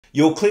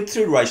Your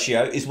click-through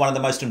ratio is one of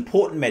the most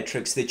important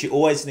metrics that you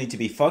always need to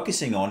be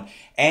focusing on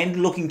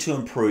and looking to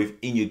improve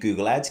in your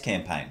Google Ads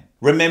campaign.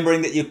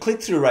 Remembering that your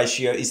click-through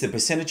ratio is the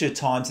percentage of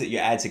times that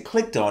your ads are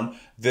clicked on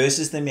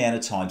versus the amount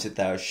of times that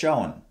they are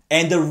shown.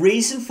 And the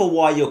reason for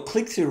why your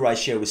click-through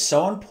ratio is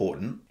so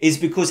important is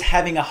because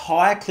having a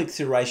higher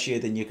click-through ratio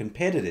than your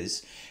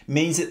competitors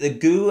means that the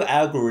Google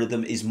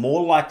algorithm is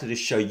more likely to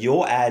show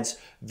your ads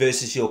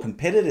versus your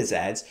competitors'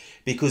 ads,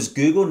 because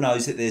Google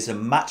knows that there's a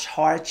much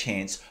higher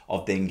chance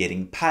of them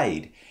getting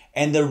paid.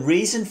 And the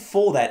reason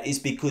for that is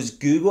because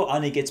Google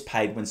only gets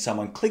paid when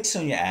someone clicks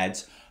on your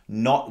ads,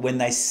 not when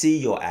they see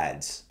your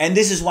ads. And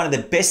this is one of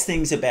the best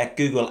things about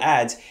Google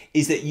Ads,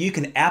 is that you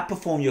can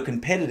outperform your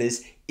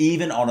competitors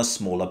even on a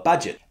smaller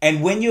budget.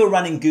 And when you're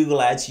running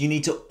Google Ads, you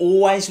need to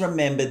always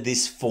remember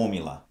this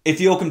formula. If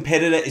your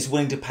competitor is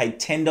willing to pay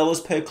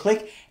 $10 per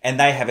click and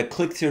they have a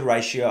click-through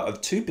ratio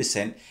of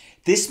 2%,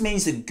 this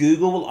means that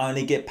Google will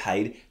only get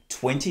paid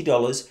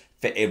 $20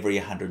 for every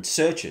 100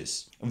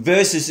 searches.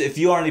 Versus if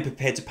you're only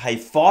prepared to pay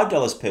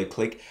 $5 per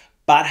click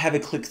but have a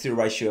click-through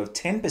ratio of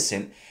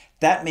 10%,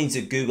 that means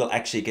that Google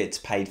actually gets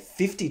paid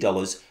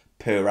 $50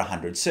 per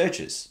 100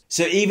 searches.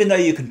 So even though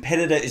your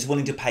competitor is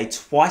willing to pay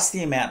twice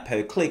the amount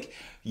per click,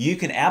 you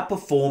can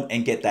outperform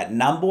and get that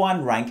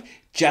 #1 rank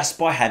just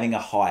by having a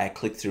higher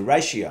click-through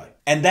ratio.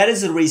 And that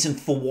is the reason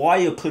for why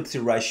your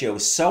click-through ratio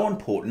is so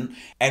important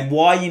and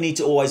why you need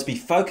to always be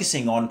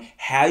focusing on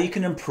how you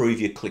can improve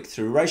your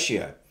click-through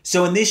ratio.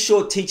 So in this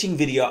short teaching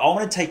video, I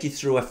want to take you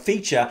through a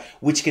feature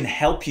which can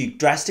help you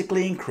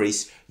drastically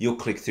increase your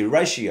click-through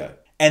ratio.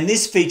 And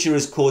this feature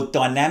is called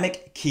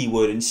Dynamic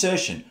Keyword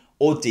Insertion,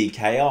 or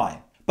DKI.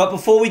 But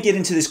before we get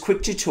into this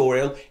quick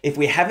tutorial, if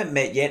we haven't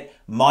met yet,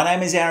 my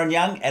name is Aaron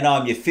Young and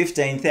I'm your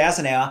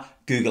 15,000 hour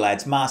Google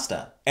Ads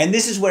Master. And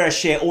this is where I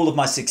share all of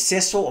my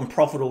successful and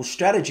profitable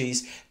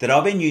strategies that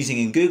I've been using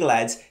in Google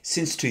Ads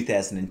since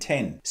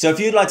 2010. So if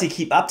you'd like to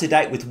keep up to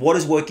date with what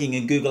is working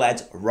in Google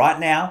Ads right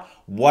now,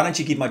 why don't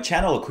you give my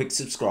channel a quick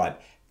subscribe?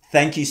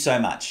 Thank you so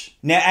much.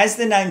 Now, as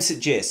the name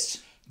suggests,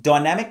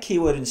 Dynamic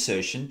Keyword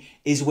Insertion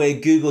is where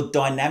Google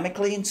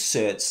dynamically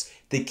inserts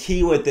the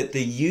keyword that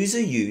the user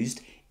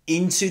used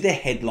into the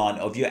headline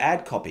of your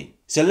ad copy.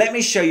 So let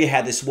me show you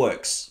how this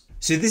works.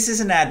 So this is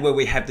an ad where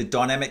we have the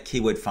dynamic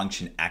keyword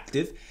function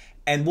active.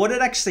 And what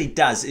it actually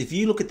does, if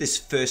you look at this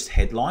first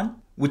headline,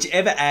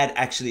 whichever ad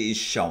actually is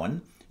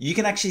shown, you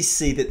can actually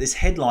see that this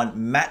headline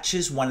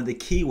matches one of the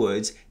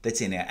keywords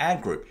that's in our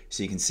ad group.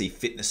 So you can see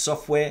fitness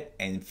software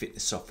and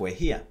fitness software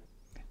here,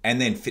 and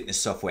then fitness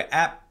software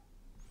app.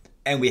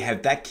 And we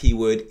have that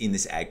keyword in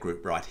this ad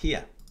group right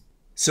here.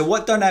 So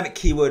what dynamic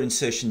keyword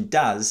insertion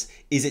does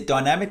is it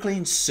dynamically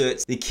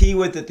inserts the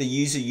keyword that the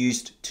user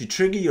used to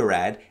trigger your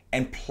ad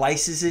and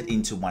places it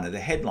into one of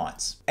the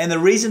headlines. And the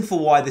reason for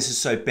why this is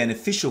so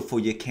beneficial for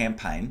your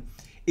campaign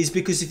is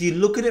because if you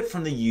look at it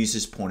from the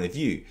user's point of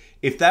view,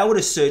 if they were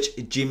to search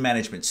gym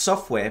management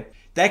software,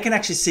 they can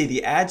actually see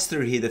the ads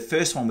through here. The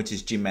first one, which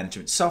is gym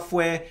management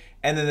software,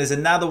 and then there's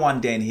another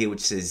one down here which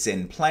says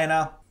Zen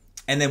Planner.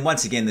 And then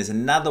once again, there's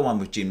another one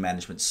with gym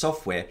management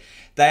software.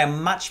 They are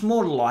much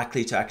more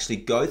likely to actually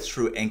go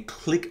through and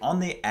click on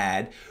the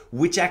ad,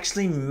 which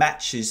actually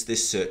matches the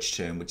search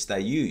term which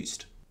they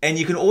used. And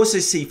you can also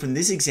see from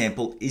this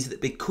example is that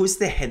because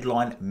the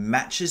headline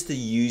matches the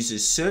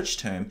user's search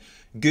term,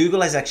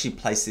 Google has actually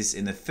placed this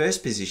in the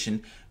first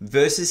position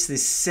versus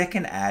this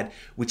second ad,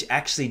 which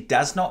actually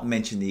does not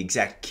mention the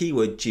exact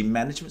keyword gym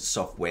management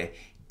software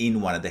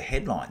in one of the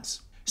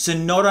headlines. So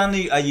not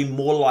only are you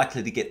more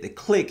likely to get the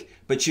click,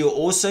 but you're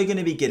also going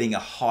to be getting a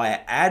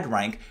higher ad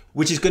rank,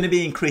 which is going to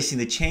be increasing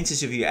the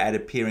chances of your ad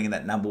appearing in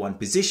that #1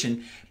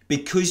 position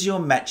because you're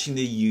matching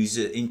the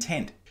user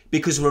intent.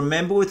 Because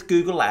remember, with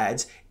Google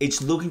Ads,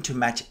 it's looking to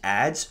match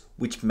ads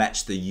which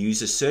match the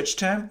user search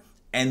term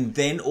and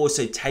then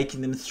also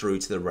taking them through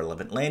to the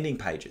relevant landing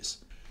pages.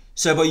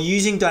 So by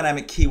using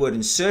dynamic keyword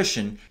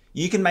insertion,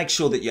 you can make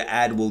sure that your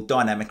ad will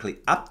dynamically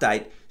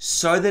update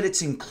so that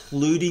it's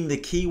including the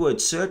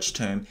keyword search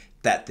term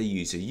that the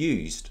user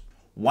used.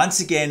 Once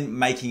again,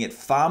 making it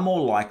far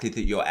more likely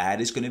that your ad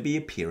is going to be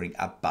appearing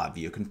above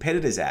your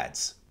competitors'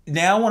 ads.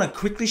 Now I want to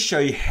quickly show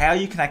you how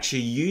you can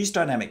actually use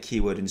dynamic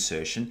keyword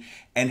insertion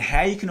and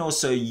how you can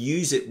also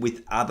use it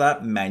with other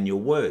manual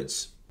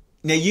words.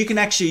 Now you can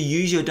actually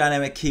use your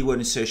dynamic keyword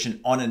insertion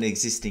on an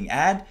existing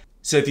ad.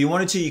 So if you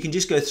wanted to, you can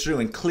just go through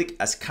and click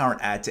as current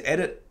ad to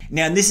edit.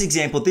 Now in this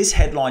example, this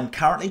headline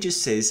currently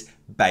just says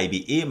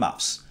baby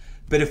earmuffs.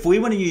 But if we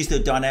want to use the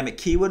dynamic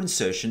keyword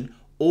insertion,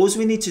 all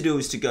we need to do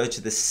is to go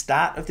to the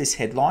start of this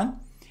headline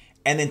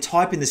and then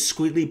type in the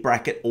squiggly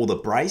bracket or the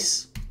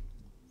brace.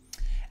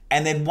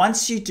 And then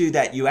once you do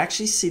that, you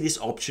actually see this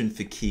option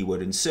for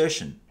keyword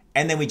insertion.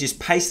 And then we just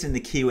paste in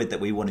the keyword that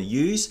we want to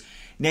use.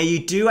 Now you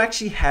do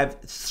actually have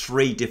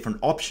 3 different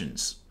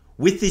options.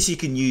 With this, you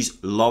can use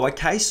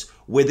lowercase,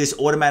 where this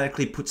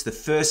automatically puts the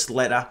first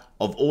letter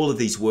of all of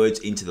these words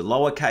into the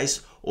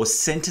lowercase, or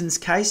sentence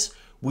case,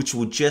 which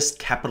will just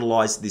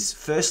capitalize this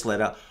first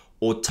letter,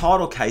 or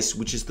title case,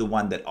 which is the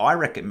one that I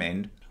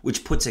recommend,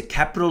 which puts a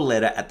capital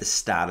letter at the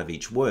start of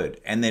each word.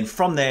 And then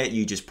from there,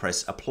 you just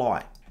press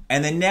apply.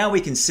 And then now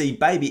we can see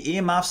baby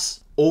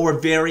earmuffs or a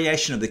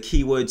variation of the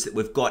keywords that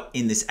we've got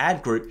in this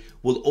ad group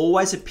will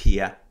always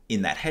appear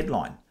in that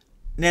headline.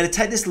 Now to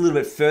take this a little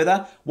bit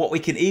further, what we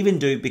can even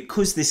do,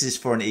 because this is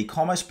for an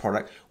e-commerce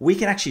product, we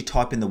can actually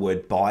type in the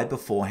word buy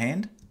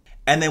beforehand.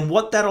 And then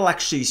what that'll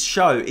actually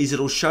show is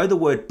it'll show the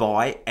word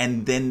buy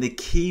and then the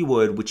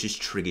keyword which has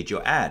triggered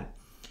your ad.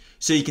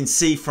 So you can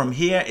see from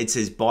here, it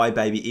says buy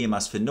baby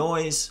earmuffs for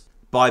noise,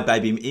 buy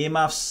baby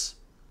earmuffs.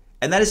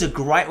 And that is a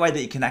great way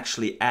that you can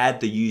actually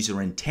add the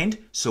user intent,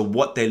 so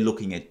what they're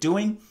looking at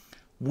doing,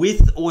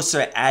 with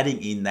also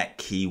adding in that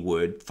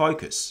keyword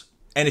focus.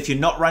 And if you're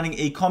not running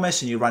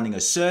e-commerce and you're running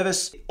a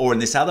service, or in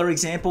this other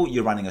example,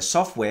 you're running a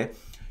software,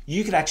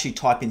 you could actually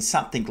type in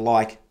something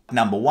like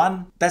number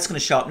one. That's going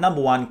to show up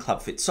number one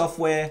Club Fit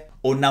software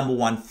or number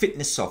one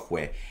fitness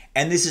software.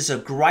 And this is a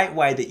great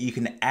way that you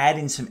can add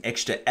in some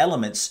extra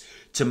elements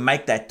to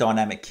make that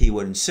dynamic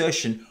keyword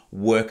insertion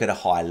work at a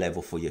high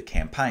level for your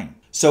campaign.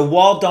 So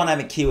while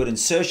dynamic keyword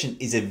insertion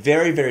is a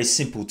very, very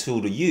simple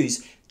tool to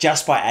use,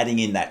 just by adding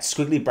in that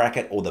squiggly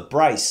bracket or the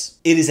brace,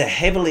 it is a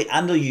heavily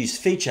underused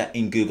feature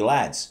in Google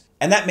Ads.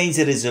 And that means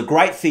it is a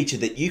great feature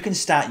that you can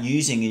start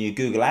using in your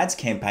Google Ads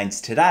campaigns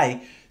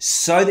today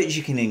so that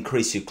you can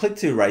increase your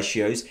click-through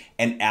ratios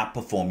and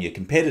outperform your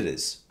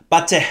competitors.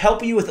 But to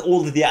help you with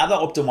all of the other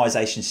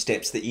optimization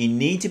steps that you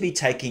need to be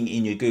taking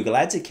in your Google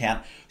Ads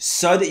account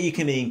so that you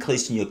can be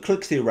increasing your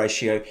click-through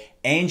ratio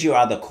and your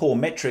other core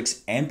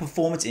metrics and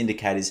performance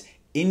indicators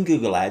in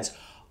Google Ads,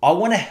 I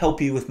want to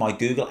help you with my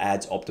Google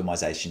Ads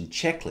optimization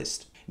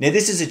checklist. Now,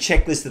 this is a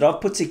checklist that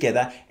I've put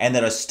together and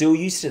that I still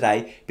use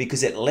today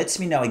because it lets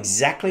me know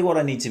exactly what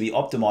I need to be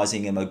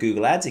optimizing in my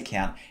Google Ads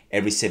account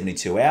every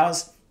 72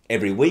 hours,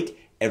 every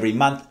week, every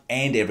month,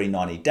 and every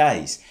 90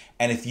 days.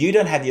 And if you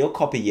don't have your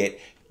copy yet,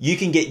 you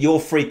can get your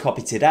free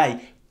copy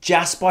today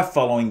just by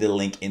following the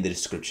link in the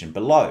description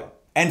below.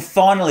 And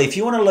finally, if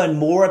you want to learn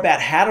more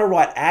about how to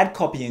write ad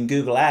copy in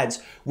Google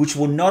Ads, which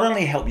will not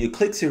only help your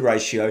click-through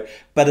ratio,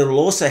 but it'll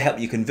also help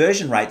your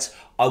conversion rates,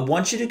 I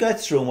want you to go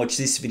through and watch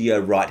this video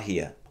right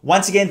here.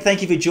 Once again,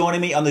 thank you for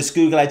joining me on this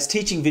Google Ads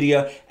teaching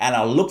video, and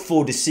I look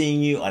forward to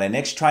seeing you on our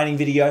next training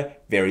video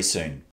very soon.